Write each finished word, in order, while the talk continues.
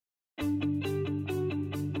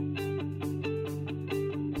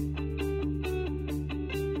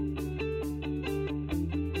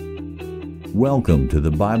Welcome to the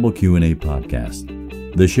Bible Q&A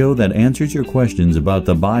podcast, the show that answers your questions about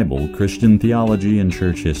the Bible, Christian theology, and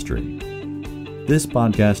church history. This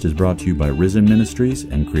podcast is brought to you by Risen Ministries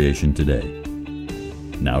and Creation Today.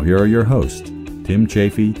 Now here are your hosts, Tim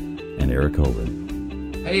Chafee and Eric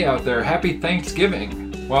Hovind. Hey out there, happy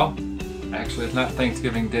Thanksgiving. Well, actually it's not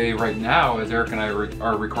Thanksgiving Day right now as Eric and I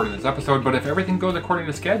are recording this episode, but if everything goes according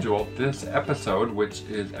to schedule, this episode, which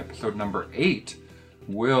is episode number 8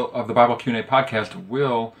 of the Bible Q&A podcast,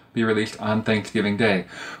 will be released on Thanksgiving Day.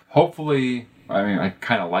 Hopefully, I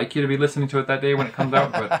kind of like you to be listening to it that day when it comes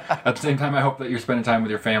out, but at the same time, I hope that you're spending time with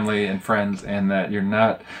your family and friends and that you're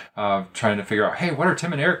not trying to figure out, hey, what are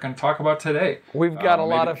Tim and Eric going to talk about today? We've got a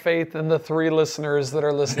lot of faith in the 3 listeners that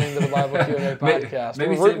are listening to the Bible Q&A podcast.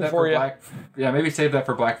 Maybe We're rooting save that for you. Maybe save that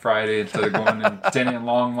for Black Friday instead of going and standing in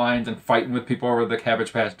long lines and fighting with people over the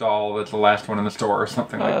Cabbage Patch doll that's the last one in the store or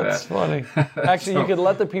something like that. That's funny. Actually, you could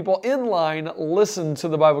let the people in line listen to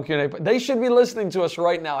the Bible Q&A. They should be listening to us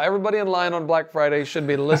right now. Everybody in line on Black Friday should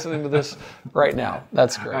be listening to this right now.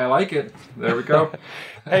 That's great. I like it. There we go.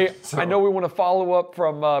 Hey, I know we want to follow up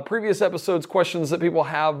from previous episodes, questions that people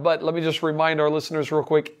have, but let me just remind our listeners real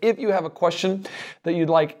quick, if you have a question that you'd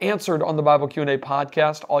like answered on the Bible Q&A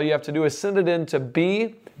podcast, all you have to do is send it in to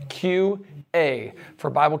BQA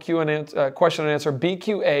for Bible Q&A question and answer,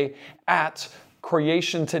 BQA at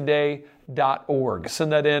creationtoday.org.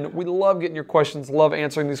 Send that in. We love getting your questions, love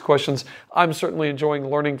answering these questions. I'm certainly enjoying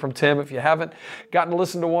learning from Tim. If you haven't gotten to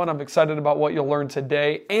listen to one, I'm excited about what you'll learn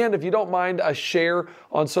today. And if you don't mind a share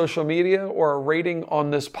on social media or a rating on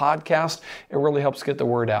this podcast, it really helps get the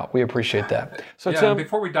word out. We appreciate that. So Tim,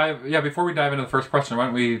 before we dive into the first question, why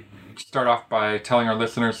don't we start off by telling our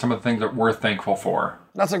listeners some of the things that we're thankful for?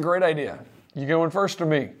 That's a great idea. You going first or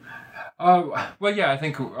me? I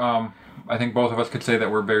think both of us could say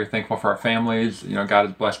that we're very thankful for our families. You know, God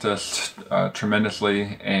has blessed us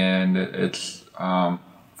tremendously, and it's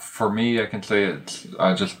for me, I can say it's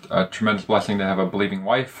just a tremendous blessing to have a believing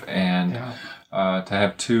wife and to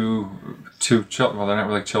have two children. Well, they're not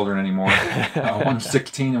really children anymore. One's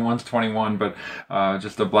 16 and one's 21, but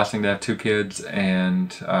just a blessing to have 2 kids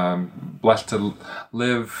and blessed to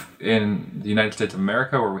live in the United States of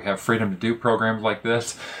America where we have freedom to do programs like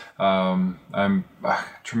this. I'm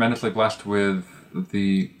tremendously blessed with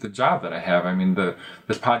the job that I have. I mean,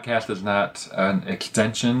 this podcast is not an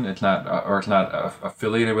extension. It's not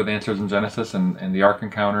affiliated with Answers in Genesis and the Ark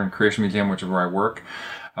Encounter and Creation Museum, which is where I work.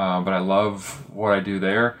 But I love what I do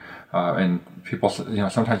there. And people,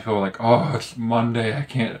 sometimes people are like, "Oh, it's Monday. I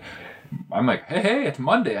can't." I'm like, "Hey, it's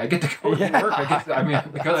Monday. I get to go to work.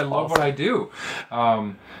 Because I love what I do."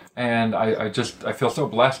 And I feel so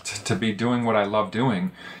blessed to be doing what I love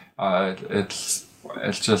doing. It's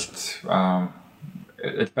better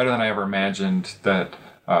than I ever imagined. That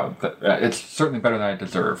it's certainly better than I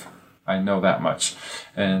deserve. I know that much,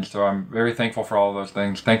 and so I'm very thankful for all of those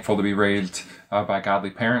things. Thankful to be raised by godly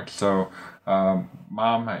parents. So,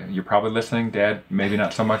 Mom, you're probably listening. Dad, maybe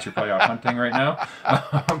not so much. You're probably out hunting right now.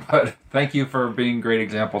 But thank you for being great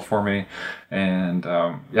examples for me. And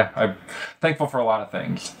I'm thankful for a lot of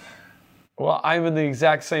things. Well, I'm in the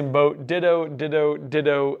exact same boat. Ditto, ditto,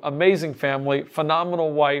 ditto. Amazing family,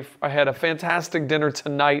 phenomenal wife. I had a fantastic dinner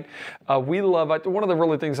tonight. We love it. One of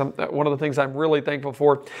the things I'm really thankful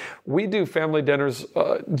for. We do family dinners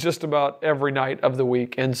just about every night of the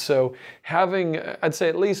week, and so having, I'd say,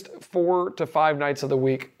 at least 4 to 5 nights of the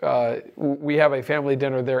week, we have a family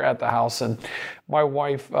dinner there at the house, and my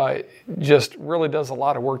wife just really does a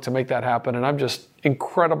lot of work to make that happen, and I'm just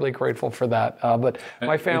incredibly grateful for that. But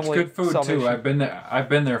my family, it's good food too. I've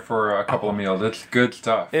been there for a couple of meals. It's good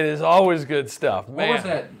stuff. It is always good stuff.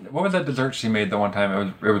 Man. What was that dessert she made the one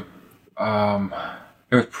time? It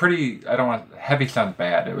was pretty. I don't want heavy sounds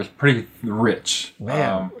bad. It was pretty rich.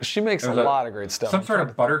 Man, she makes a lot of great stuff. Some sort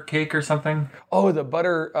of butter cake or something. Oh, the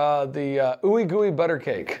butter, the ooey gooey butter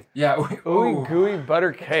cake. Yeah, ooey gooey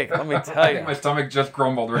butter cake. Let me tell you, I think my stomach just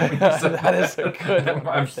grumbled right now. That is a good.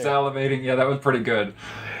 I'm salivating. Yeah, that was pretty good.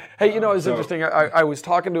 Hey, it's interesting. I was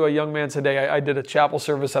talking to a young man today. I did a chapel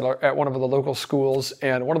service at one of the local schools,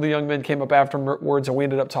 and one of the young men came up afterwards, and we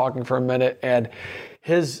ended up talking for a minute. And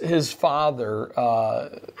his father,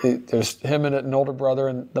 there's him and an older brother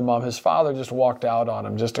and the mom. His father just walked out on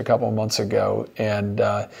him just a couple of months ago. And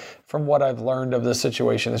from what I've learned of this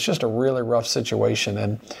situation, it's just a really rough situation.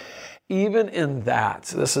 And even in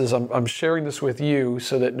that, I'm sharing this with you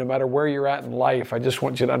so that no matter where you're at in life, I just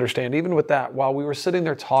want you to understand, even with that, while we were sitting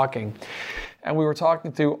there talking, and we were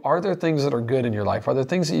talking through, are there things that are good in your life? Are there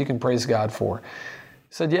things that you can praise God for? He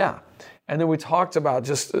said, yeah. And then we talked about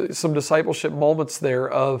just some discipleship moments there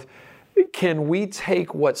of can we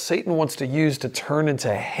take what Satan wants to use to turn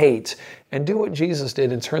into hate and do what Jesus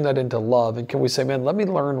did and turn that into love? And can we say, man, let me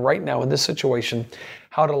learn right now in this situation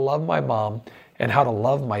how to love my mom and how to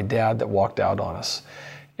love my dad that walked out on us?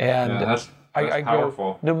 And that's I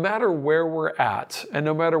powerful. go, no matter where we're at, and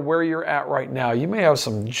no matter where you're at right now, you may have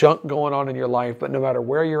some junk going on in your life, but no matter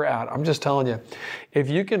where you're at, I'm just telling you, if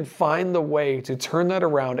you can find the way to turn that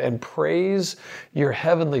around and praise your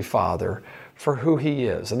Heavenly Father for who He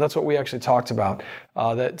is, and that's what we actually talked about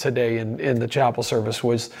that today in the chapel service,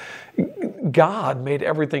 was God made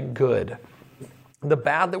everything good. The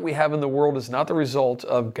bad that we have in the world is not the result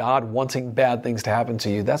of God wanting bad things to happen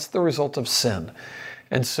to you. That's the result of sin.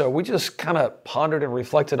 And so we just kind of pondered and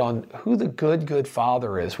reflected on who the good, good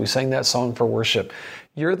Father is. We sang that song for worship.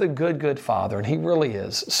 You're the good, good Father, and He really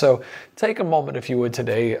is. So take a moment, if you would,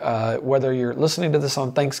 today, whether you're listening to this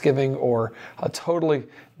on Thanksgiving or a totally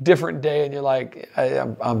different day, and you're like,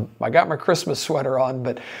 I got my Christmas sweater on,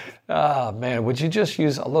 but man, would you just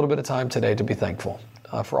use a little bit of time today to be thankful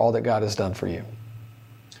for all that God has done for you?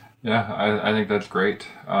 Yeah, I think that's great.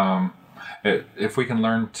 If we can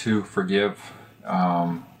learn to forgive,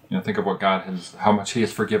 think of what God has, how much He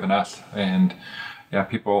has forgiven us, and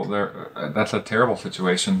people there. That's a terrible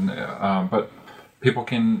situation, but people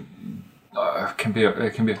can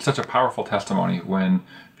be such a powerful testimony when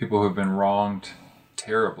people who have been wronged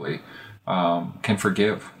terribly can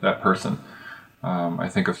forgive that person. I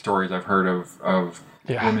think of stories I've heard of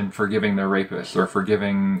women forgiving their rapists or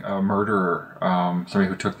forgiving a murderer, somebody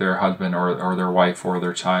who took their husband or their wife or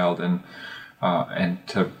their child, and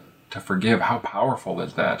to forgive. How powerful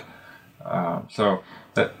is that? So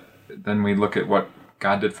that then we look at what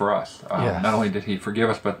God did for us. Not only did He forgive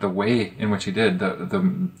us, but the way in which He did,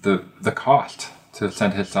 the cost to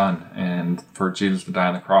send His Son and for Jesus to die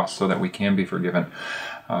on the cross so that we can be forgiven.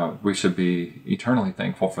 We should be eternally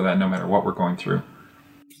thankful for that, no matter what we're going through.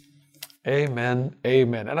 Amen.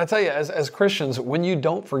 Amen. And I tell you, as Christians, when you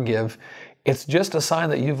don't forgive, it's just a sign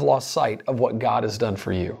that you've lost sight of what God has done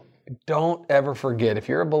for you. Don't ever forget. If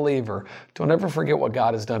you're a believer, don't ever forget what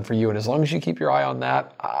God has done for you. And as long as you keep your eye on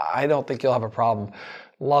that, I don't think you'll have a problem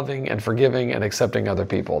loving and forgiving and accepting other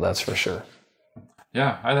people. That's for sure.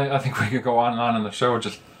 Yeah, I think we could go on and on in the show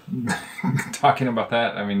just talking about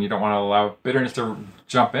that. I mean, you don't want to allow bitterness to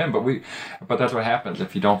jump in, but that's what happens.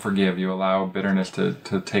 If you don't forgive, you allow bitterness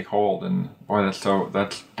to take hold, and boy,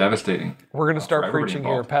 that's devastating. We're going to start preaching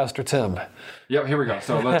here, Pastor Tim. Yep, here we go.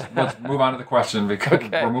 So let's move on to the question, because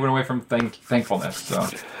we're moving away from thankfulness. So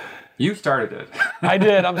you started it. I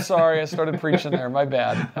did. I'm sorry. I started preaching there. My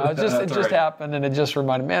bad. It just happened, and it just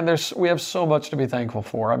reminded me, man, we have so much to be thankful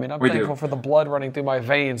for. I mean, I'm thankful for the blood running through my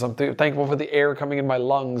veins. I'm thankful for the air coming in my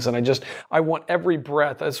lungs, and I want every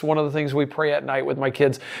breath. That's one of the things we pray at night with my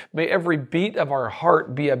kids. May every beat of our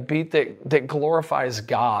heart be a beat that glorifies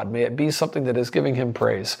God. May it be something that is giving Him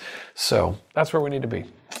praise. So that's where we need to be.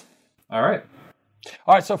 All right.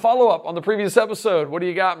 All right, so follow up on the previous episode. What do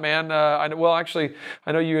you got, man? I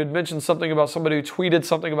know you had mentioned something about somebody who tweeted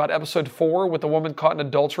something about episode 4 with the woman caught in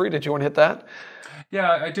adultery. Did you want to hit that?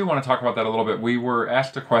 Yeah, I do want to talk about that a little bit. We were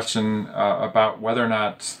asked a question about whether or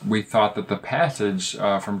not we thought that the passage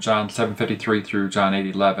from John 7:53 through John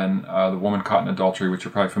 8:11, the woman caught in adultery, which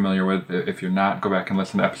you're probably familiar with. If you're not, go back and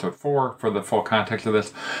listen to episode 4 for the full context of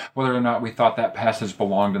this. Whether or not we thought that passage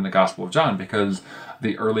belonged in the Gospel of John, because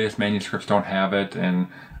the earliest manuscripts don't have it, and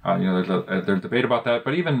there's a debate about that.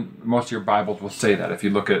 But even most of your Bibles will say that. If you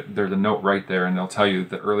look at, there's a note right there, and they'll tell you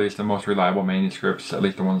the earliest and most reliable manuscripts, at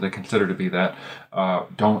least the ones they consider to be that,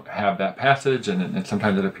 don't have that passage, and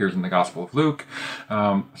sometimes it appears in the Gospel of Luke.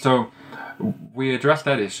 So we addressed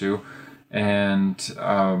that issue, and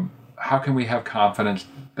how can we have confidence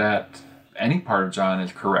that any part of John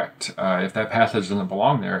is correct if that passage doesn't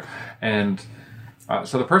belong there? And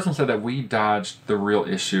so the person said that we dodged the real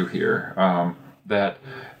issue here, that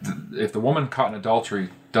if the woman caught in adultery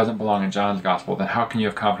doesn't belong in John's gospel, then how can you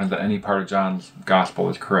have confidence that any part of John's gospel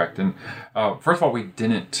is correct? And first of all, we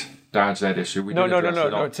didn't dodge that issue.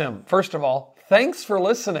 No, Tim. First of all, thanks for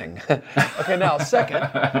listening. Okay, now second.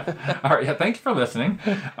 All right, yeah, thanks for listening.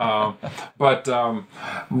 But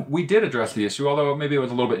we did address the issue, although maybe it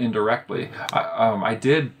was a little bit indirectly. I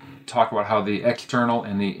did talk about how the external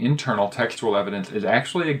and the internal textual evidence is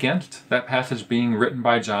actually against that passage being written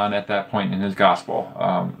by John at that point in his gospel.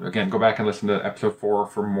 Again, go back and listen to episode 4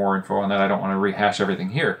 for more info on that. I don't want to rehash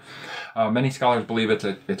everything here. Many scholars believe it's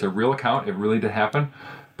a real account. It really did happen,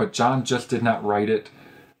 but John just did not write it,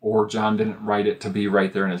 or John didn't write it to be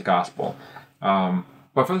right there in his gospel.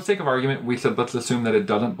 But for the sake of argument, we said let's assume that it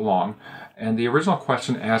doesn't belong. And the original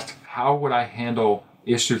question asked, how would I handle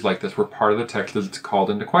issues like this where part of the text is called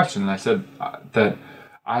into question. And I said that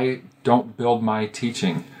I don't build my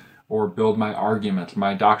teaching or build my arguments,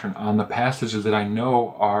 my doctrine on the passages that I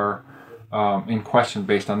know are in question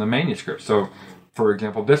based on the manuscript. So, for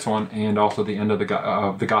example, this one and also the end of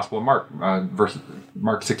the Gospel of Mark,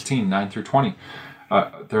 Mark 16, 9 through 20.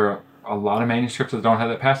 There are a lot of manuscripts that don't have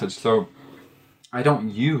that passage. So I don't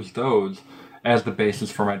use those as the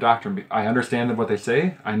basis for my doctrine. I understand what they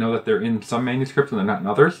say. I know that they're in some manuscripts and they're not in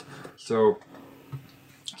others. So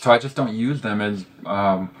I just don't use them as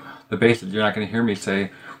the basis. You're not going to hear me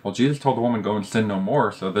say, well, Jesus told the woman, go and sin no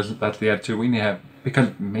more. So that's the attitude we need to have.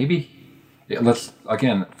 Because maybe, let's,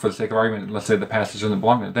 again, for the sake of argument, let's say the passage doesn't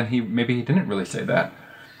belong there. Then maybe he didn't really say that.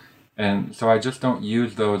 And so I just don't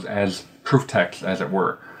use those as proof texts, as it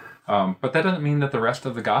were. But that doesn't mean that the rest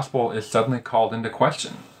of the gospel is suddenly called into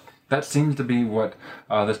question. That seems to be what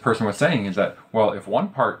this person was saying, is that, well, if one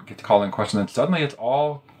part gets called in question, then suddenly it's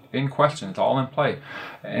all in question, it's all in play.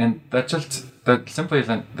 And that simply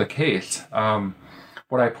isn't the case.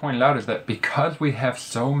 What I pointed out is that because we have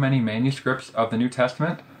so many manuscripts of the New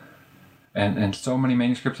Testament, and so many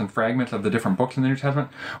manuscripts and fragments of the different books in the New Testament,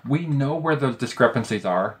 we know where those discrepancies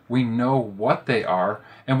are, we know what they are,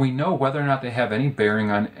 and we know whether or not they have any bearing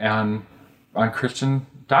on Christian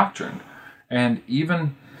doctrine. And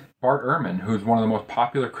even Bart Ehrman, who's one of the most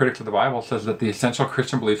popular critics of the Bible, says that the essential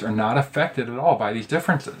Christian beliefs are not affected at all by these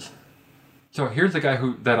differences. So here's the guy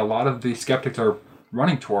that a lot of the skeptics are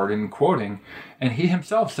running toward and quoting, and he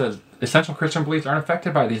himself says essential Christian beliefs aren't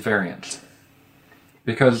affected by these variants.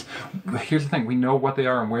 Because here's the thing, we know what they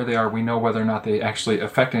are and where they are, we know whether or not they actually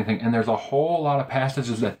affect anything, and there's a whole lot of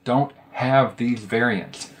passages that don't have these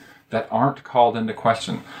variants, that aren't called into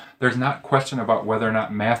question. There's not question about whether or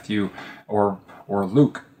not Matthew or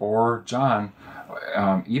Luke or John,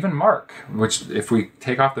 even Mark, which if we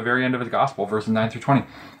take off the very end of his gospel, verses 9 through 20,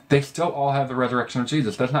 they still all have the resurrection of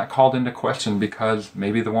Jesus. That's not called into question because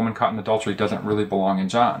maybe the woman caught in adultery doesn't really belong in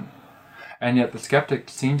John. And yet the skeptic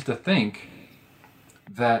seems to think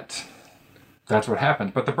that that's what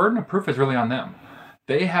happens. But the burden of proof is really on them.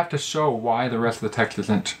 They have to show why the rest of the text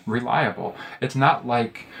isn't reliable. It's not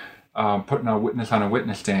like putting a witness on a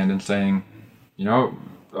witness stand and saying,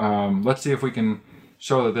 let's see if we can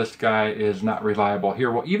show that this guy is not reliable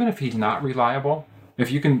here. Well, even if he's not reliable,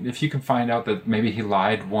 if you can find out that maybe he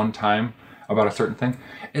lied one time about a certain thing,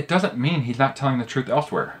 it doesn't mean he's not telling the truth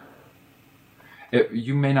elsewhere.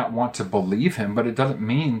 You may not want to believe him, but it doesn't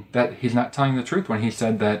mean that he's not telling the truth when he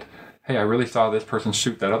said that, hey, I really saw this person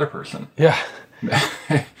shoot that other person. Yeah.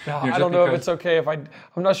 I don't know if it's okay I'm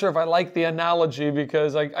not sure if I like the analogy,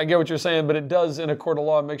 because I get what you're saying, but it does, in a court of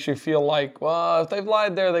law, it makes you feel like, well, if they've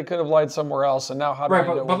lied there, they could have lied somewhere else, and now how do I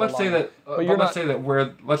know? But let's say that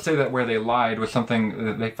where they lied was something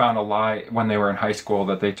that they found a lie when they were in high school,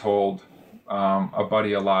 that they told a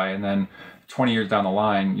buddy a lie, and then 20 years down the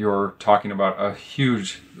line, you're talking about a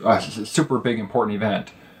huge, super big, important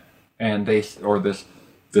event, and this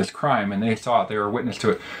crime, and they saw it, they were a witness to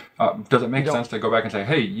it. Does it make sense to go back and say,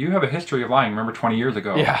 hey, you have a history of lying, remember 20 years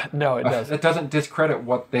ago? Yeah, no, it doesn't. It doesn't discredit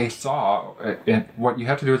what they saw. And what you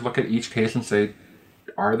have to do is look at each case and say,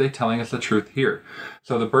 are they telling us the truth here?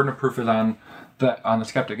 So the burden of proof is on the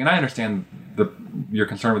skeptic. And I understand your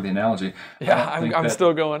concern with the analogy. Yeah, I'm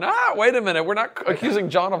still going, wait a minute, we're not accusing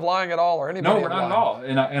John of lying at all, or anybody of lying. No, we're not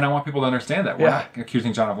at all. And I want people to understand that. We're not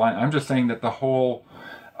accusing John of lying. I'm just saying that the whole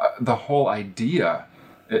idea,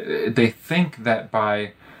 they think that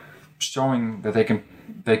by showing that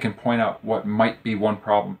they can point out what might be one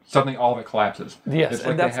problem, suddenly all of it collapses. Yes,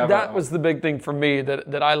 and that was the big thing for me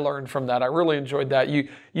that I learned from that. I really enjoyed that.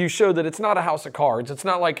 You showed that it's not a house of cards. It's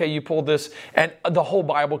not like, hey, you pull this and the whole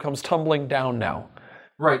Bible comes tumbling down now.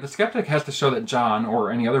 Right. The skeptic has to show that John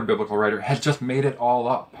or any other biblical writer has just made it all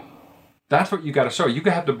up. That's what you got to show. You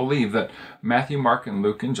have to believe that Matthew, Mark, and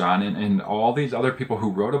Luke, and John, and all these other people who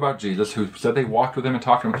wrote about Jesus, who said they walked with him and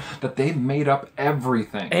talked to him, that they've made up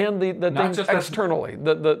everything. And the things externally,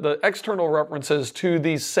 the external references to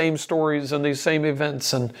these same stories and these same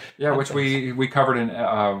events. Which we covered in,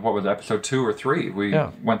 episode 2 or 3. We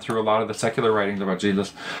went through a lot of the secular writings about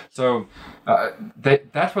Jesus. So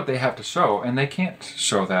that's what they have to show, and they can't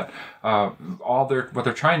show that. What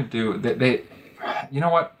they're trying to do, they you know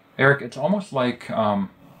what? Eric, it's almost like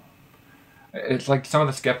it's like some of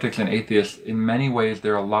the skeptics and atheists. In many ways,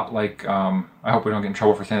 they're a lot like I hope we don't get in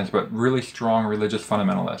trouble for saying this, but really strong religious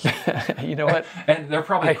fundamentalists. You know what? And they're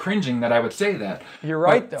probably cringing that I would say that. You're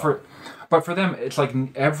right, though. But for them, it's like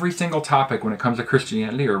every single topic when it comes to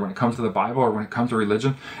Christianity or when it comes to the Bible or when it comes to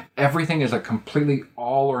religion, everything is a completely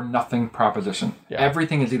all or nothing proposition. Yeah.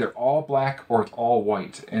 Everything is either all black or it's all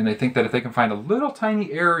white. And they think that if they can find a little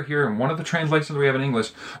tiny error here in one of the translations we have in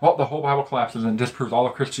English, well, the whole Bible collapses and disproves all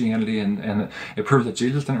of Christianity, and it proves that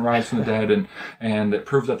Jesus didn't rise from the dead, and it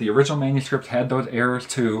proves that the original manuscripts had those errors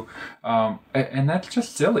too. And that's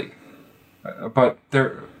just silly. But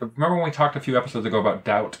remember when we talked a few episodes ago about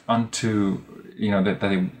doubt unto,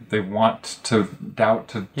 that they want to doubt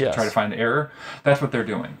to try to find error? That's what they're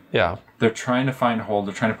doing. Yeah. They're trying to find holes.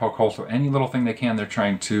 They're trying to poke holes. So any little thing they can, they're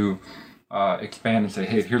trying to expand and say,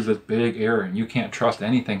 hey, here's this big error and you can't trust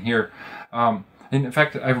anything here. And in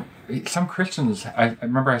fact, some Christians, I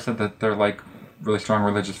remember I said that they're like really strong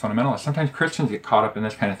religious fundamentalists. Sometimes Christians get caught up in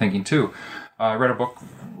this kind of thinking too. I read a book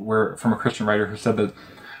from a Christian writer who said that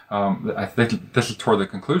I think this is toward the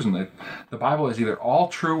conclusion that the Bible is either all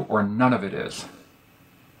true or none of it is.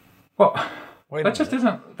 Well, that's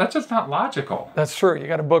just not logical. That's true. You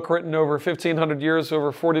got a book written over 1,500 years,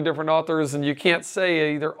 over 40 different authors, and you can't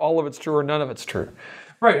say either all of it's true or none of it's true.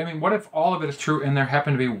 Right. I mean, what if all of it is true and there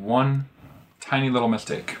happened to be one tiny little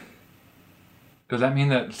mistake? Does that mean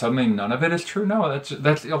that suddenly none of it is true? No,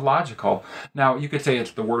 that's illogical. Now, you could say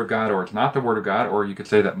it's the Word of God or it's not the Word of God, or you could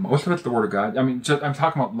say that most of it's the Word of God. I mean, I'm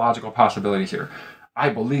talking about logical possibilities here. I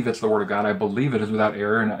believe it's the Word of God. I believe it is without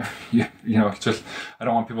error. And, it's just, I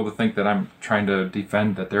don't want people to think that I'm trying to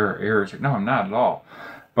defend that there are errors. No, I'm not at all.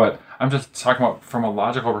 But I'm just talking about from a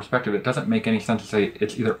logical perspective, it doesn't make any sense to say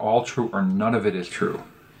it's either all true or none of it is true.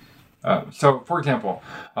 So, for example,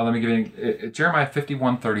 let me give you Jeremiah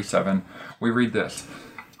 51:37. We read this: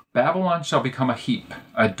 Babylon shall become a heap,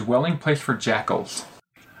 a dwelling place for jackals.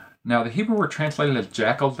 Now, the Hebrew word translated as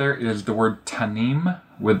jackals there is the word tanim,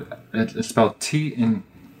 it's spelled T in,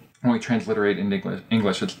 when we transliterate in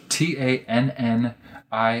English, it's Tannim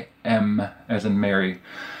as in Mary.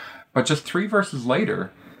 But just 3 verses later,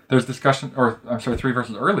 there's discussion, 3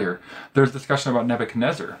 verses earlier, there's discussion about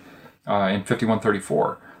Nebuchadnezzar in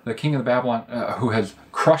 51:34. The king of Babylon, who has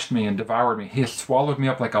crushed me and devoured me, he has swallowed me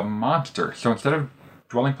up like a monster. So instead of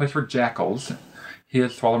dwelling place for jackals, he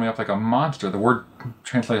has swallowed me up like a monster. The word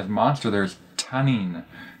translated as monster there is tannin,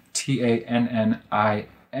 Tannin.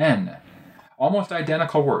 Almost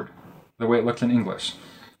identical word, the way it looks in English.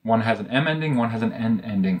 One has an M ending, one has an N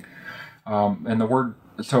ending. And the word,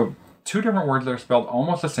 so 2 different words that are spelled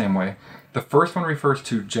almost the same way. The first one refers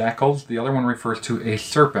to jackals. The other one refers to a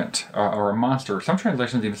serpent or a monster. Some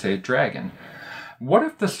translations even say a dragon. What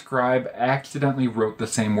if the scribe accidentally wrote the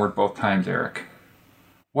same word both times, Eric?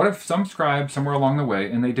 What if some scribe somewhere along the way,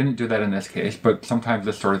 and they didn't do that in this case, but sometimes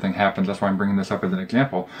this sort of thing happens, that's why I'm bringing this up as an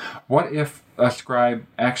example. What if a scribe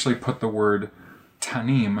actually put the word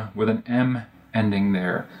tanim with an M ending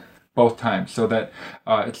there both times, so that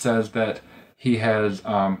it says that he has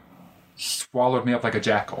swallowed me up like a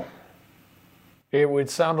jackal? It would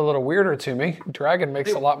sound a little weirder to me. Dragon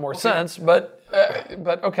makes a lot more sense, but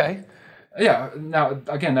okay. Yeah, now,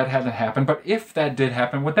 again, that hasn't happened, but if that did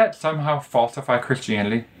happen, would that somehow falsify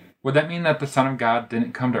Christianity? Would that mean that the Son of God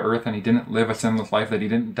didn't come to earth and he didn't live a sinless life, that he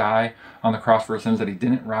didn't die on the cross for his sins, that he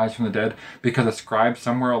didn't rise from the dead because a scribe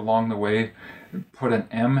somewhere along the way put an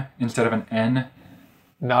M instead of an N?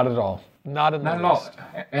 Not at all. Not at all.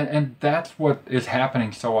 And that's what is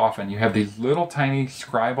happening so often. You have these little tiny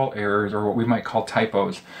scribal errors, or what we might call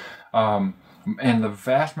typos. And the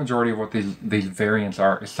vast majority of what these variants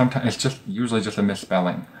are is sometimes it's just usually just a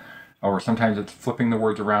misspelling, or sometimes it's flipping the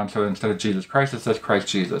words around. So instead of Jesus Christ, it says Christ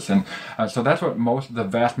Jesus, and so that's what the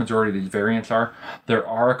vast majority of these variants are. There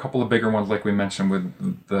are a couple of bigger ones, like we mentioned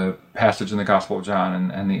with the passage in the Gospel of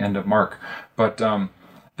John and the end of Mark. But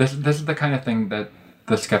this is the kind of thing that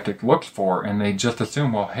the skeptic looks for, and they just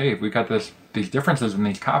assume, well, hey, we got these differences in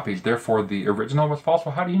these copies, therefore the original was false.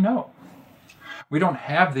 Well, how do you know? We don't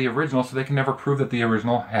have the original, so they can never prove that the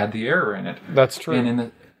original had the error in it. That's true.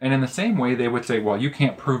 And in the same way, they would say, well, you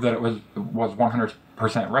can't prove that it was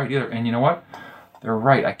 100% right either. And you know what? They're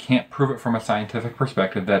right. I can't prove it from a scientific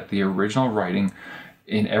perspective that the original writing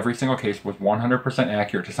in every single case was 100%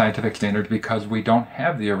 accurate to scientific standards, because we don't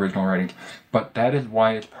have the original writings. But that is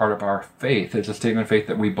why it's part of our faith. It's a statement of faith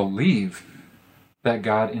that we believe that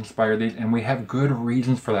God inspired these, and we have good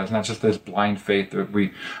reasons for that. It's not just this blind faith that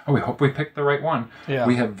we hope we picked the right one. Yeah.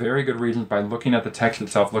 We have very good reasons by looking at the text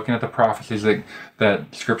itself, looking at the prophecies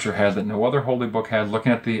that Scripture has, that no other holy book has,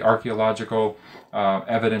 looking at the archaeological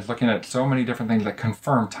evidence, looking at so many different things that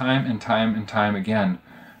confirm time and time and time again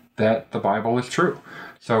that the Bible is true.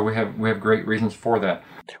 So we have great reasons for that.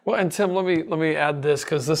 Well, and Tim, let me add this,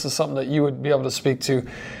 because this is something that you would be able to speak to.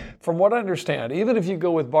 from what I understand, even if you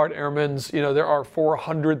go with Bart Ehrman's, there are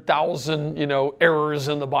 400,000, errors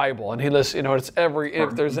in the Bible, and he lists, it's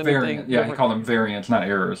if there's anything. Yeah, he called them variants, not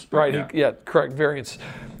errors. Right. Yeah. Correct. Variants.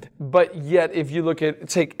 But yet, if you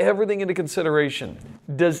take everything into consideration,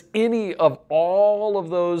 does any of all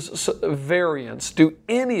of those variants, do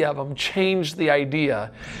any of them change the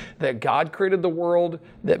idea that God created the world,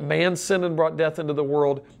 that man sinned and brought death into the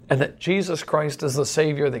world, and that Jesus Christ is the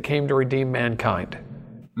Savior that came to redeem mankind?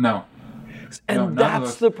 No. And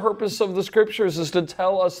that's the purpose of the Scriptures, is to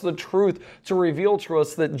tell us the truth, to reveal to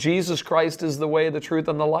us that Jesus Christ is the way, the truth,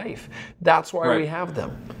 and the life. That's why we have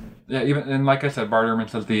them. Yeah, and like I said, Bart Ehrman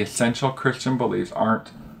says the essential Christian beliefs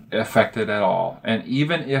aren't affected at all. And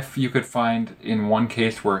even if you could find in one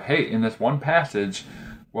case where, hey, in this one passage,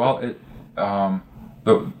 well,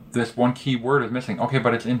 this one key word is missing. Okay,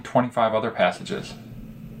 but it's in 25 other passages.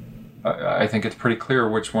 I think it's pretty clear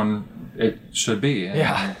which one it should be.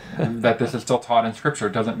 Yeah. That this is still taught in Scripture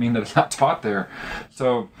doesn't mean that it's not taught there.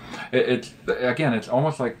 So it's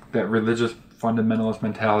almost like that religious fundamentalist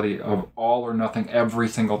mentality of all or nothing every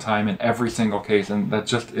single time in every single case, and that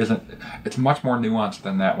just isn't. It's much more nuanced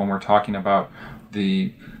than that when we're talking about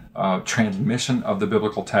the transmission of the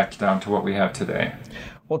biblical text down to what we have today.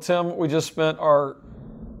 Well, Tim, we just spent our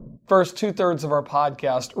first 2/3 of our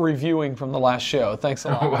podcast reviewing from the last show. Thanks a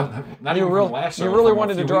lot. Well, not even from the last show. You really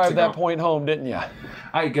wanted to drive that point home, didn't you?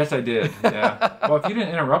 I guess I did, yeah. Well, if you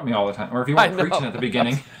didn't interrupt me all the time, or if you weren't preaching at the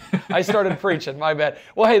beginning. I started preaching, my bad.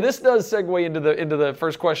 Well, hey, this does segue into the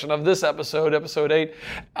first question of this episode 8.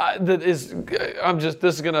 This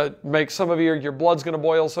is going to make some of you, your blood's going to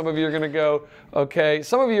boil, some of you are going to go, okay.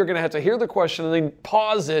 Some of you are going to have to hear the question and then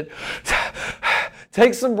pause it,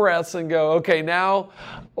 take some breaths and go, okay, now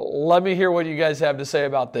let me hear what you guys have to say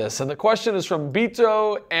about this. And the question is from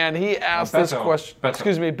Beto, and he asked this question.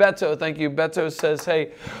 Beto, thank you. Beto says,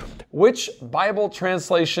 hey, which Bible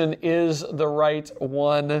translation is the right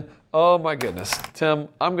one? Oh my goodness. Tim,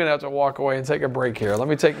 I'm going to have to walk away and take a break here. Let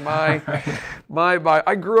me take my Bible.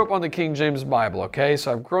 I grew up on the King James Bible, okay?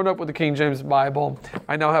 So I've grown up with the King James Bible.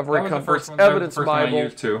 I now have Ray Comfort's Evidence Bible. That was the first one I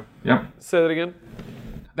used too. Yep. Say that again?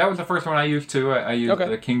 That was the first one I used too. I used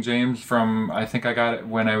the King James I think I got it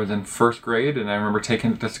when I was in first grade, and I remember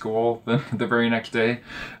taking it to school the very next day.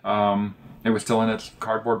 It was still in its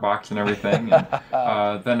cardboard box and everything.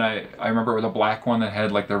 And, then I remember it was a black one that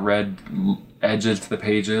had like the red edges to the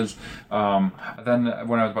pages. Then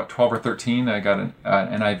when I was about 12 or 13, I got an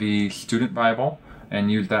NIV student Bible and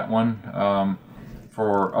used that one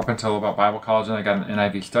for up until about Bible college. And I got an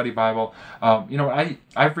NIV study Bible. I've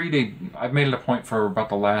made it a point for about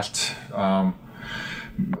the last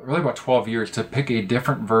really about 12 years to pick a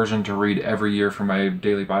different version to read every year for my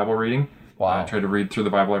daily Bible reading. Wow. I try to read through the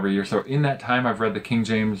Bible every year. So in that time, I've read the King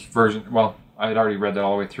James version. Well, I had already read that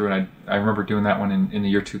all the way through, and I remember doing that one in the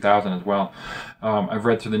year 2000 as well. I've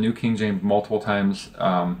read through the New King James multiple times.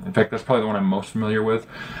 In fact, that's probably the one I'm most familiar with.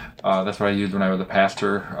 That's what I used when I was a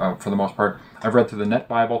pastor for the most part. I've read through the Net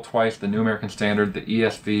Bible twice, the New American Standard, the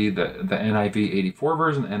ESV, the NIV 84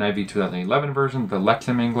 version, the NIV 2011 version, the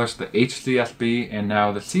Lexham English, the HCSB, and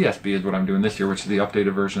now the CSB is what I'm doing this year, which is the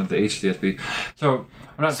updated version of the HCSB. So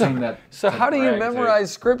I'm not saying that. So how do you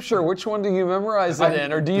memorize Scripture? Which one do you memorize it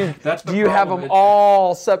in, or do you have them It,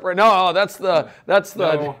 all separate? No, that's the. That's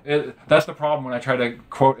the problem when I try to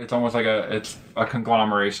quote. It's almost like it's a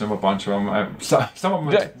conglomeration of a bunch of them. Some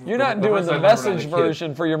of them. You're not doing the Message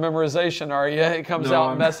version for your memorization, are you? It comes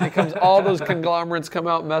out message. All those conglomerates come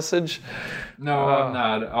out Message. No, I'm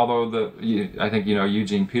not. Although I think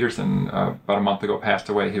Eugene Peterson about a month ago passed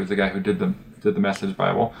away. He was the guy who did the Message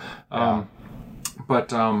Bible. So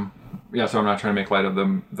I'm not trying to make light of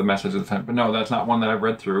the Message at the time. But no, that's not one that I've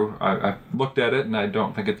read through. I've looked at it, and I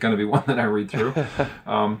don't think it's going to be one that I read through.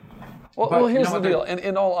 Well, here's the deal.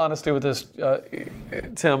 In all honesty with this,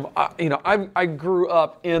 Tim, I grew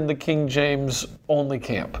up in the King James only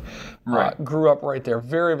camp. Right. Grew up right there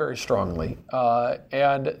very, very strongly.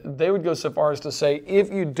 And they would go so far as to say,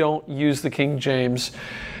 if you don't use the King James,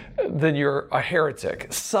 then you're a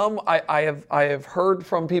heretic. I have heard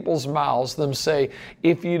from people's mouths them say,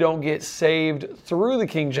 if you don't get saved through the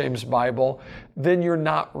King James Bible, then you're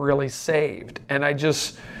not really saved. And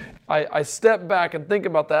I step back and think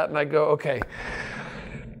about that, and I go, okay,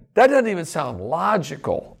 that doesn't even sound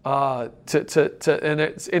logical.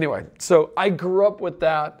 Anyway, so I grew up with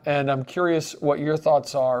that, and I'm curious what your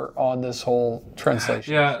thoughts are on this whole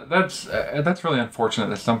translation. Yeah, that's really unfortunate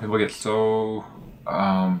that some people get so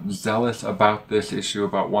zealous about this issue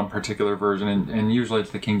about one particular version, and usually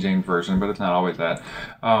it's the King James version, but it's not always that.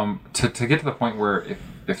 To get to the point where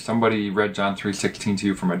if somebody read John 3:16 to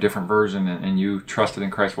you from a different version and you trusted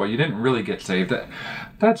in Christ, well, you didn't really get saved.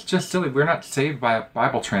 That's just silly. We're not saved by a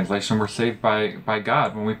Bible translation. We're saved by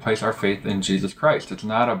God when we place our faith in Jesus Christ. It's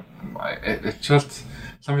not it's just,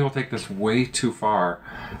 some people take this way too far.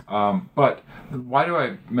 But why do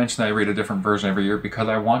I mention that I read a different version every year? Because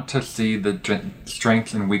I want to see the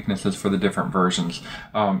strengths and weaknesses for the different versions.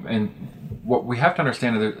 And what we have to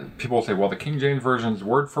understand is that people will say, well, the King James version is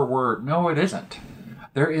word for word. No, it isn't.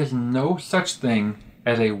 There is no such thing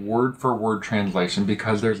as a word-for-word translation,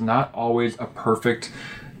 because there's not always a perfect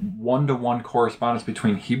one-to-one correspondence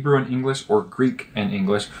between Hebrew and English, or Greek and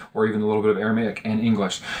English, or even a little bit of Aramaic and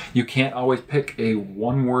English. You can't always pick a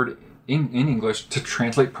one word in English to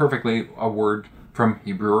translate perfectly a word from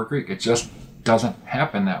Hebrew or Greek. It just doesn't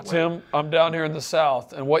happen that way. Tim, I'm down here in the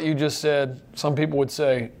South, and what you just said, some people would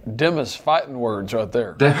say, dim is fighting words right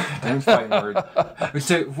there. Dim's fighting words.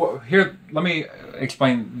 So here, let me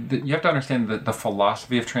explain. You have to understand the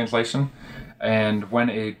philosophy of translation. And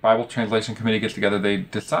when a Bible translation committee gets together, they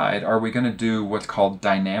decide, are we going to do what's called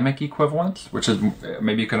dynamic equivalence, which is,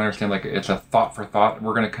 maybe you can understand, like it's a thought for thought.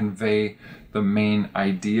 We're going to convey the main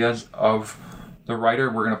ideas of the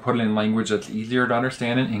writer. We're going to put it in language that's easier to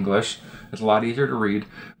understand in English. It's a lot easier to read,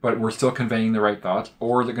 but we're still conveying the right thoughts.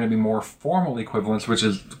 Or is it going to be more formal equivalence, which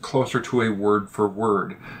is closer to a word for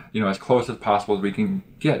word, as close as possible as we can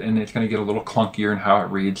get. And it's going to get a little clunkier in how it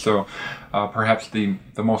reads. So perhaps the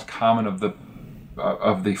most common of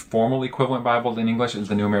the formal equivalent Bibles in English is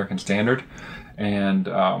the New American Standard. And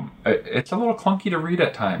it's a little clunky to read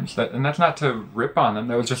at times. And that's not to rip on them.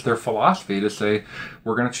 That was just their philosophy to say,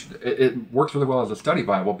 it works really well as a study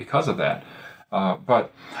Bible because of that.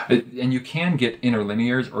 And you can get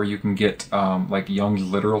interlinears, or you can get like Young's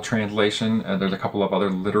literal translation. There's a couple of other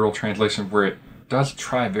literal translations where it does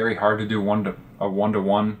try very hard to do a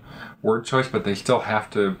one-to-one word choice, but they still have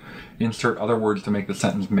to insert other words to make the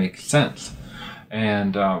sentence make sense.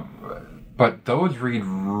 And but those read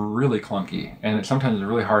really clunky, and it's sometimes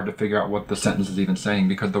really hard to figure out what the sentence is even saying,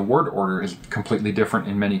 because the word order is completely different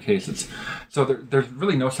in many cases. So there's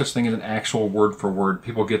really no such thing as an actual word for word.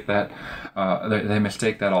 People get that, they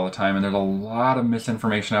mistake that all the time, and there's a lot of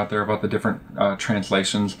misinformation out there about the different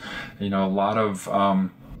translations. A lot of...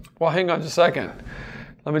 Well, hang on just a second.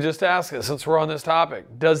 Let me just ask you, since we're on this topic,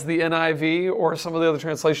 does the NIV or some of the other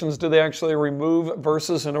translations, do they actually remove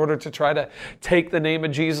verses in order to try to take the name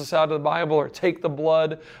of Jesus out of the Bible, or take the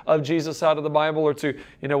blood of Jesus out of the Bible, or to,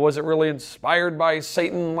 was it really inspired by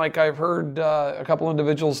Satan, like I've heard a couple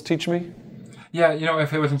individuals teach me? Yeah,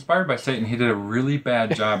 if it was inspired by Satan, he did a really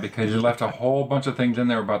bad job, because he left a whole bunch of things in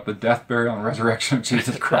there about the death, burial, and resurrection of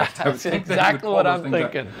Jesus Christ. That's exactly what I'm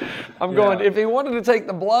thinking. I'm going, if he wanted to take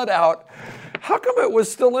the blood out, how come it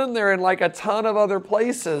was still in there in like a ton of other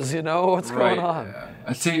places? What's going on?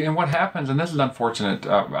 See, and what happens, and this is unfortunate,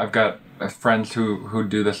 I've got friends who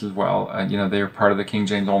do this as well. They're part of the King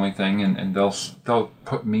James only thing, and they'll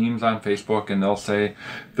put memes on Facebook, and they'll say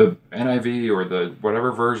the NIV or the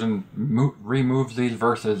whatever version removes these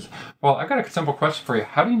verses. Well, I've got a simple question for you.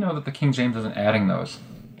 How do you know that the King James isn't adding those?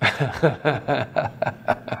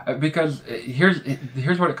 Because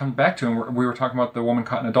here's what it comes back to, and we were talking about the woman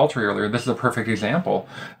caught in adultery earlier. This is a perfect example.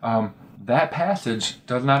 That passage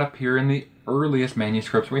does not appear in the earliest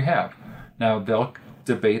manuscripts we have. Now, they'll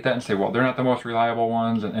debate that and say, well, they're not the most reliable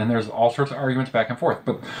ones, and there's all sorts of arguments back and forth.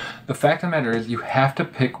 But the fact of the matter is, you have to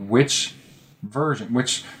pick which version,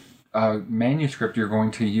 which manuscript you're going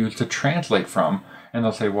to use to translate from. And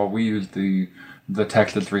they'll say, well, we use the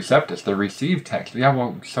text that's Receptus, the received text. Yeah,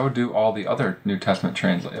 well, so do all the other New Testament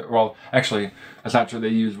translators. Well, actually, that's not true. They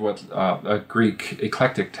use what's a Greek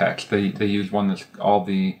eclectic text. They use one that's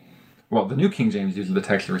the New King James uses the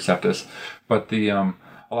text of Receptus, but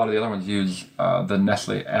a lot of the other ones use the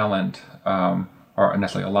Nestle Aland or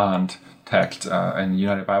Nestle Aland text and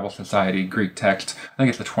United Bible Society Greek text. I think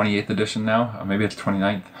it's the 28th edition now. Maybe it's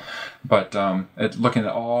 29th. But it's looking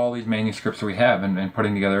at all these manuscripts we have and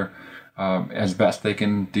putting together as best they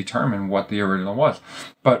can determine what the original was.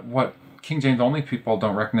 But what King James only people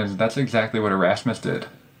don't recognize is that's exactly what Erasmus did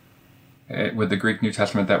with the Greek New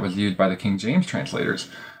Testament that was used by the King James translators.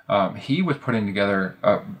 He was putting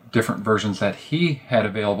together different versions that he had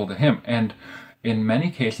available to him. And in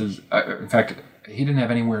many cases, in fact, he didn't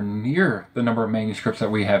have anywhere near the number of manuscripts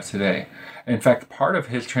that we have today. In fact, part of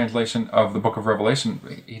his translation of the book of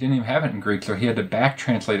Revelation, he didn't even have it in Greek, so he had to back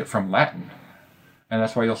translate it from Latin. And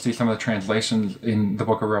that's why you'll see some of the translations in the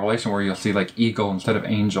book of Revelation where you'll see like eagle instead of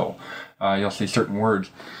angel. You'll see certain words.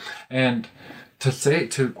 And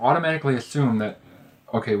to automatically assume that,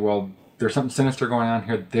 okay, well, there's something sinister going on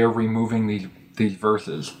here. They're removing these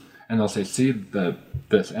verses, and they'll say, see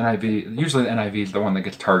this NIV. Usually the NIV is the one that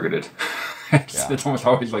gets targeted. It's almost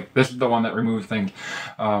always like this is the one that removes things.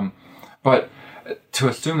 But to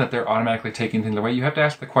assume that they're automatically taking things away, you have to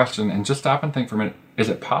ask the question and just stop and think for a minute. Is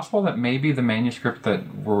it possible that maybe the manuscript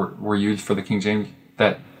that were used for the King James,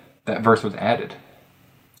 that verse was added?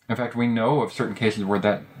 In fact, we know of certain cases where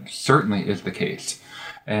that certainly is the case.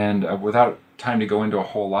 And without time to go into a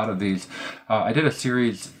whole lot of these, I did a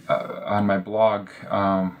series on my blog.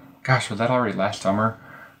 Was that already last summer?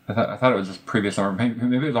 I thought it was this previous summer.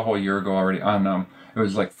 Maybe it was a whole year ago already. On it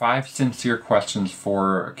was like 5 sincere questions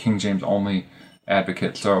for King James only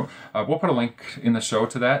advocates. So we'll put a link in the show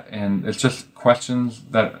to that, and it's just questions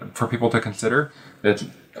that for people to consider. It's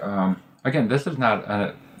again, this is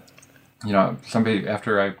not somebody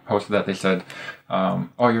after I posted that, they said,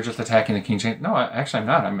 "Oh, you're just attacking the King James." No, actually, I'm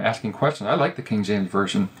not. I'm asking questions. I like the King James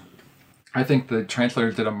version. I think the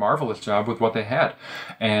translators did a marvelous job with what they had,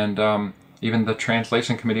 and even the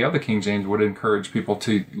translation committee of the King James would encourage people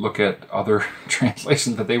to look at other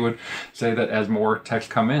translations, that they would say that as more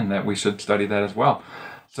texts come in, that we should study that as well.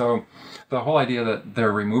 So the whole idea that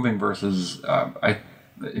they're removing verses,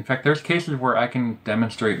 in fact, there's cases where I can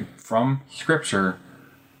demonstrate from Scripture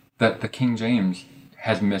that the King James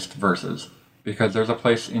has missed verses, because there's a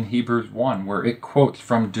place in Hebrews 1 where it quotes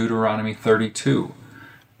from Deuteronomy 32,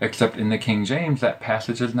 except in the King James that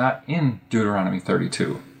passage is not in Deuteronomy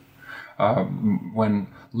 32. When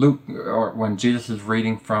Jesus is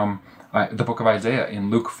reading from the book of Isaiah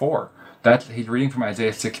in Luke 4, he's reading from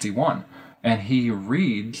Isaiah 61, and he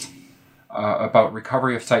reads about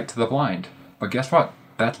recovery of sight to the blind. But guess what?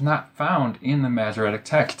 That's not found in the Masoretic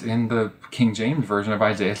text, in the King James version of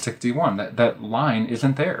Isaiah 61. That line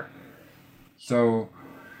isn't there. So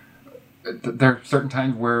there are certain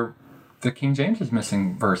times where the King James is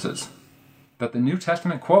missing verses that the New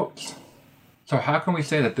Testament quotes. So how can we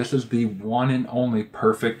say that this is the one and only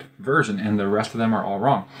perfect version and the rest of them are all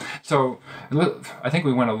wrong? So I think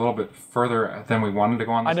we went a little bit further than we wanted to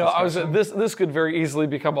go on this discussion. This could very easily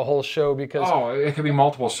become a whole show, because... Oh, it could be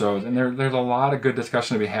multiple shows, and there's a lot of good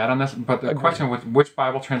discussion to be had on this, but the question was, which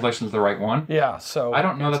Bible translation is the right one? Yeah, so... I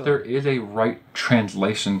don't know that there is a right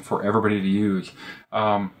translation for everybody to use.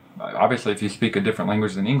 Obviously, if you speak a different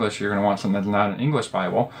language than English, you're going to want something that's not an English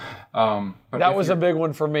Bible. But that was a big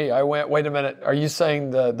one for me. I went, wait a minute, are you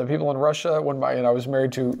saying the people in Russia? I was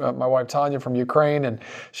married to my wife Tanya from Ukraine, and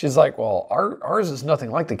she's like, well, ours is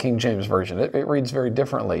nothing like the King James Version. It reads very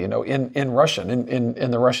differently, in Russian,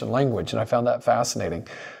 in the Russian language, and I found that fascinating.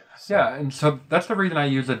 Yeah, and so that's the reason I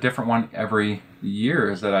use a different one every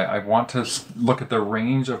year, is that I want to look at the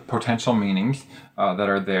range of potential meanings that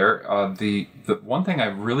are there. The one thing I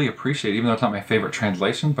really appreciate, even though it's not my favorite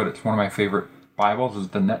translation, but it's one of my favorite Bibles, is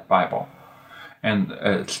the Net Bible. And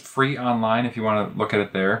it's free online if you want to look at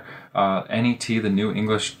it there. NET, the New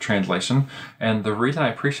English Translation. And the reason I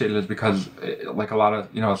appreciate it is because, like a lot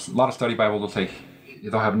of study Bibles will say,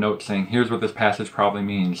 they'll have notes saying, here's what this passage probably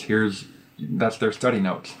means. That's their study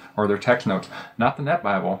notes or their text notes. Not the Net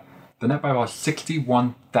Bible. The Net Bible has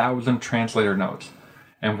 61,000 translator notes.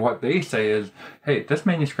 And what they say is, hey, this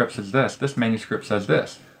manuscript says this manuscript says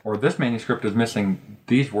this, or this manuscript is missing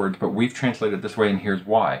these words, but we've translated this way and here's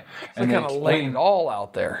why. So and they kind of lay it all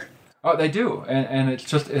out there. Oh, they do. And it's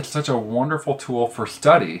such a wonderful tool for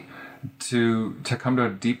study to come to a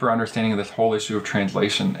deeper understanding of this whole issue of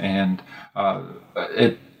translation. And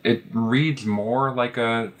it reads more like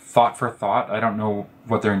a thought for thought. I don't know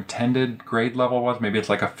what their intended grade level was. Maybe it's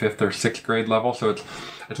like a 5th or 6th grade level. So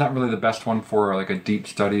it's not really the best one for like a deep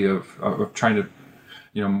study of trying to,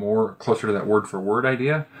 more closer to that word for word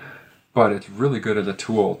idea. But it's really good as a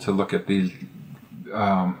tool to look at these,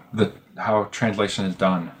 how translation is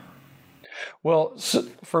done. Well,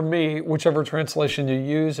 for me, whichever translation you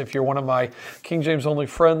use, if you're one of my King James only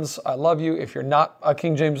friends, I love you. If you're not a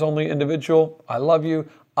King James only individual, I love you.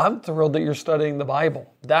 I'm thrilled that you're studying the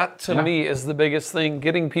Bible. That, to me, is the biggest thing,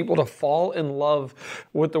 getting people to fall in love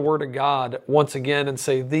with the Word of God once again and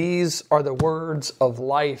say, these are the words of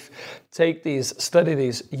life. Take these, study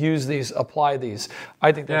these, use these, apply these.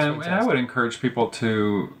 I think that's fantastic. And I would encourage people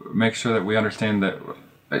to make sure that we understand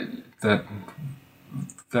that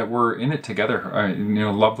we're in it together.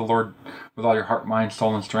 Love the Lord with all your heart, mind,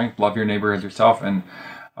 soul, and strength. Love your neighbor as yourself. And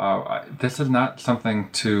this is not something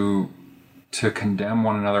to condemn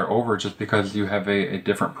one another over just because you have a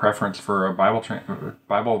different preference for a Bible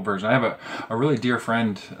version. I have a really dear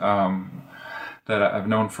friend that I've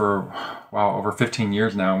known for over 15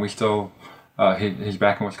 years now, and we still he's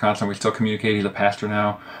back in Wisconsin. We still communicate. He's a pastor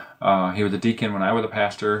now. He was a deacon when I was a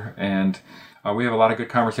pastor, and we have a lot of good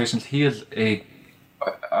conversations. He is a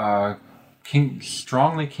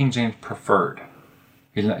strongly King James preferred.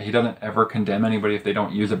 He doesn't ever condemn anybody if they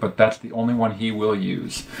don't use it, but that's the only one he will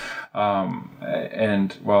use.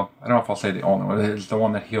 And, well, I don't know if I'll say the only one. It's the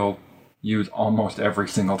one that he'll use almost every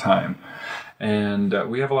single time. And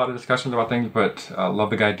we have a lot of discussions about things, but love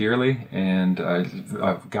the guy dearly, and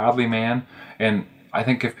a godly man. And I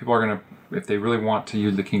think if people are going to, if they really want to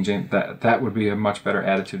use the King James, that would be a much better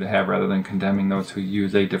attitude to have rather than condemning those who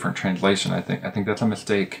use a different translation. I think that's a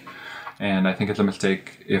mistake. And I think it's a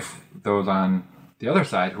mistake if those on the other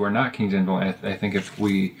side who are not King James only, I think if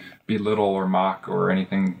we belittle or mock or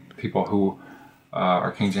anything people who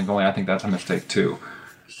are King James only, I think that's a mistake too.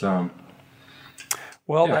 So,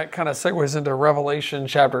 well, that kind of segues into Revelation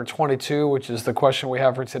chapter 22, which is the question we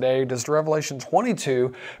have for today. Does Revelation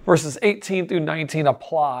 22 verses 18 through 19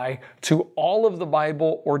 apply to all of the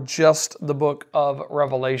Bible or just the book of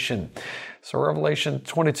Revelation? So Revelation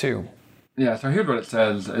 22. Yeah, so here's what it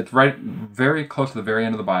says. It's right very close to the very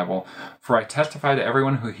end of the Bible. For I testify to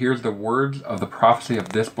everyone who hears the words of the prophecy of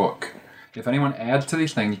this book. If anyone adds to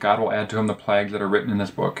these things, God will add to him the plagues that are written in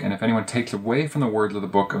this book. And if anyone takes away from the words of the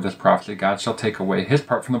book of this prophecy, God shall take away his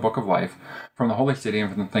part from the book of life, from the holy city, and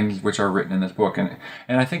from the things which are written in this book. And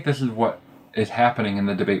I think this is what is happening in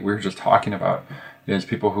the debate we were just talking about, is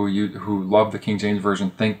people who love the King James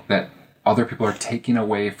Version think that other people are taking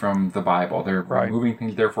away from the Bible. They're removing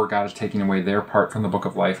things, therefore God is taking away their part from the book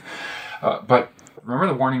of life. But remember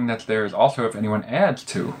the warning that's there is also if anyone adds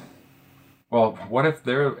to. Well, what if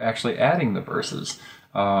they're actually adding the verses?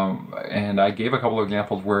 And I gave a couple of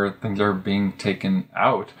examples where things are being taken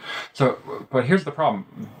out. So, but here's the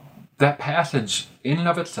problem. That passage in and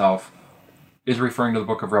of itself is referring to the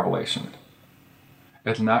book of Revelation.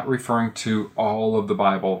 It's not referring to all of the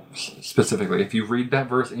Bible specifically. If you read that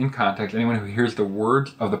verse in context, anyone who hears the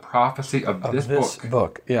words of the prophecy of this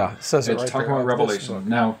book, yeah, it says it's talking about Revelation.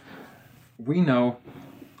 Now, we know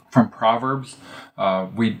from Proverbs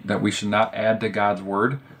that we should not add to God's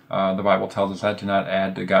word. The Bible tells us that, to not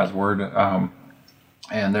add to God's word.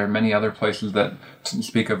 And there are many other places that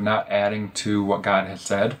speak of not adding to what God has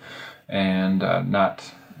said and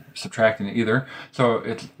not subtracting it either. So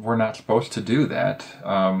we're not supposed to do that.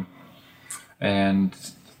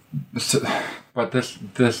 But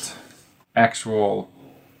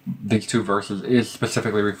these two verses is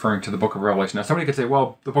specifically referring to the book of Revelation. Now, somebody could say,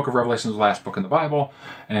 well, the book of Revelation is the last book in the Bible,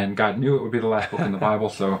 and God knew it would be the last book in the Bible,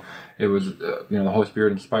 so it was, the Holy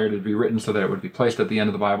Spirit inspired it to be written so that it would be placed at the end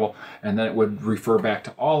of the Bible, and then it would refer back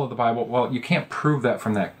to all of the Bible. Well, you can't prove that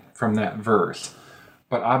from that verse.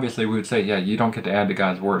 But obviously we would say, yeah, you don't get to add to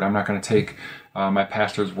God's word. I'm not going to take my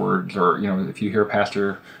pastor's words, or, if you hear a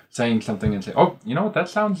pastor saying something and say, oh, that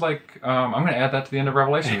sounds like, I'm going to add that to the end of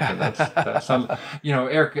Revelation. Because that sounds,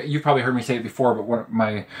 Eric, you've probably heard me say it before, but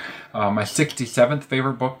my 67th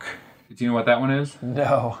favorite book, do you know what that one is?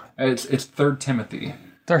 No. It's 3 Timothy.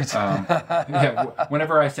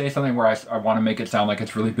 Whenever I say something where I want to make it sound like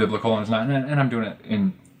it's really biblical and it's not, and I'm doing it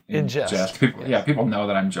in jest. People know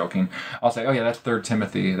that I'm joking. I'll say, oh yeah, that's 3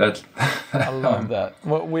 Timothy. I love that.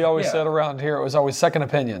 What we always said around here, it was always second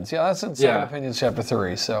opinions. Yeah, that's in second opinions chapter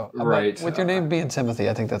 3. So with your name being Timothy,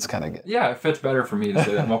 I think that's kind of good. Yeah, it fits better for me to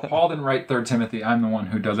say that. Well, Paul didn't write 3 Timothy. I'm the one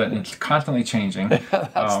who does it, and it's constantly changing.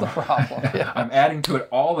 That's the problem. Yeah. I'm adding to it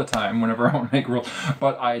all the time whenever I want to make rules,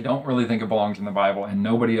 but I don't really think it belongs in the Bible, and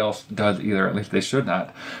nobody else does either. At least they should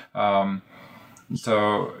not. It's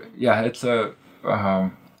a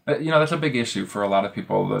that's a big issue for a lot of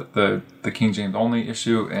people, the King James only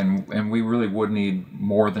issue, and we really would need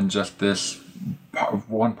more than just this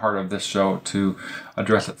one part of this show to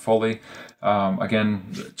address it fully.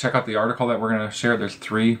 Again, check out the article that we're going to share. There's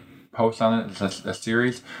 3 posts on it. It's a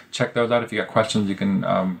series. Check those out. If you got questions, you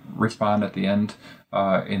can respond at the end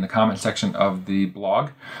in the comment section of the blog,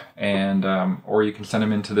 and or you can send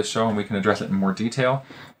them into the show and we can address it in more detail.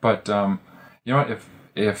 But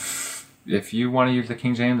if you want to use the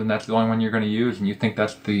King James and that's the only one you're going to use and you think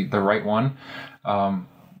that's the right one,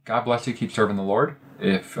 God bless you, keep serving the Lord.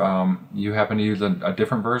 If you happen to use a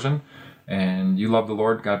different version and you love the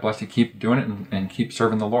Lord, God bless you, keep doing it and keep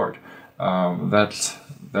serving the Lord. That's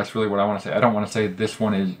really what I want to say. I don't want to say this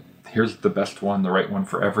one is, here's the best one, the right one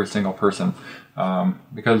for every single person,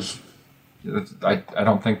 because I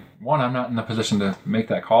don't think, one, I'm not in the position to make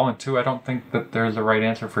that call, and 2, I don't think that there's a right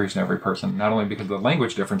answer for each and every person, not only because of the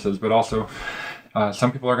language differences, but also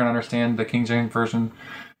some people are going to understand the King James Version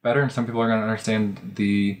better, and some people are going to understand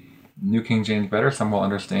the New King James better. Some will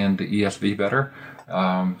understand the ESV better.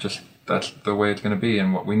 Just that's the way it's going to be,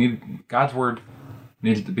 and what we need, God's Word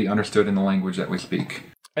needs to be understood in the language that we speak.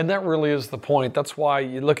 And that really is the point. That's why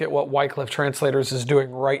you look at what Wycliffe Translators is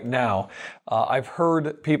doing right now. I've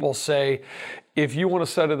heard people say, if you want to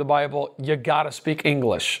study the Bible, you got to speak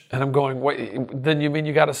English. And I'm going, wait, then you mean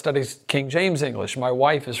you got to study King James English? My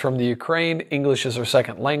wife is from the Ukraine. English is her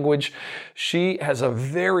second language. She has a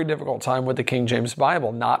very difficult time with the King James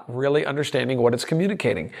Bible, not really understanding what it's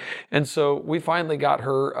communicating. And so we finally got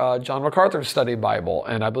her John MacArthur Study Bible,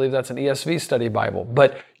 and I believe that's an ESV Study Bible.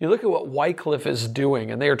 But you look at what Wycliffe is doing,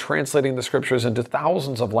 and they are translating the scriptures into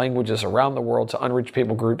thousands of languages around the world to unreached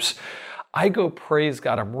people groups. I go, praise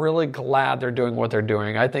God. I'm really glad they're doing what they're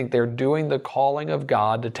doing. I think they're doing the calling of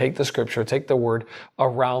God to take the scripture, take the word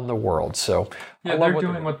around the world. So yeah, they're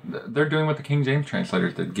doing what the King James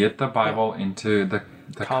translators did. Get the Bible into the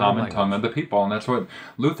common tongue of the people. And that's what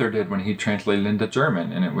Luther did when he translated into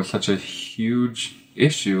German. And it was such a huge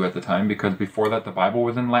issue at the time because before that the Bible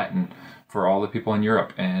was in Latin for all the people in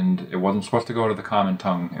Europe, and it wasn't supposed to go to the common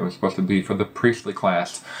tongue. It was supposed to be for the priestly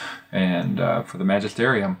class and for the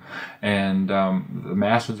magisterium, and the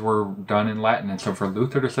masses were done in Latin. And so for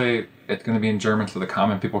Luther to say it's going to be in German so the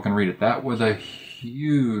common people can read it, that was a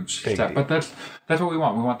huge step. But that's what we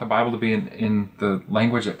want. We want the Bible to be in the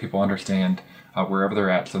language that people understand wherever they're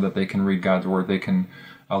at, so that they can read God's word. They can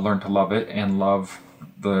learn to love it and love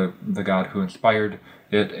the God who inspired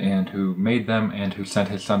it and who made them and who sent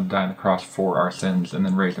his son to die on the cross for our sins and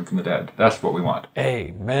then raised him from the dead. That's what we want.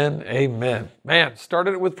 Amen. Amen. Man,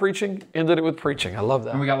 started it with preaching, ended it with preaching. I love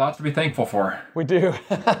that. And we got lots to be thankful for. We do.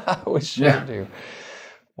 We sure do.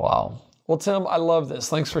 Wow. Well, Tim, I love this.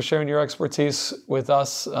 Thanks for sharing your expertise with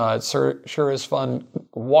us. It sure is fun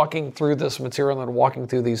walking through this material and walking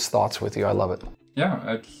through these thoughts with you. I love it.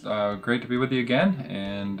 Yeah, it's great to be with you again.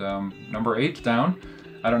 And number 8's down.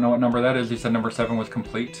 I don't know what number that is. He said number 7 was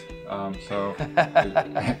complete. So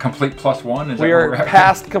complete plus 1. We are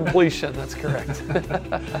past completion. That's correct.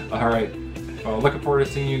 All right. Well, looking forward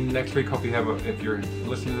to seeing you next week. Hope you have if you're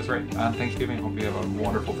listening to this right on Thanksgiving, hope you have a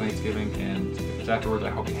wonderful Thanksgiving. And if it's afterwards,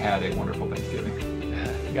 I hope you had a wonderful Thanksgiving.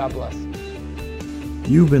 God bless.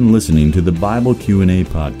 You've been listening to the Bible Q&A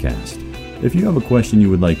podcast. If you have a question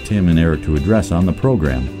you would like Tim and Eric to address on the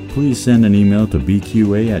program, please send an email to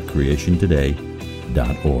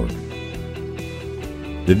bqa@creationtoday.org.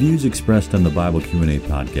 The views expressed on the Bible Q&A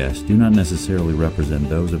podcast do not necessarily represent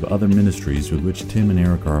those of other ministries with which Tim and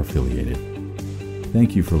Eric are affiliated.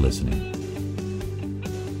 Thank you for listening.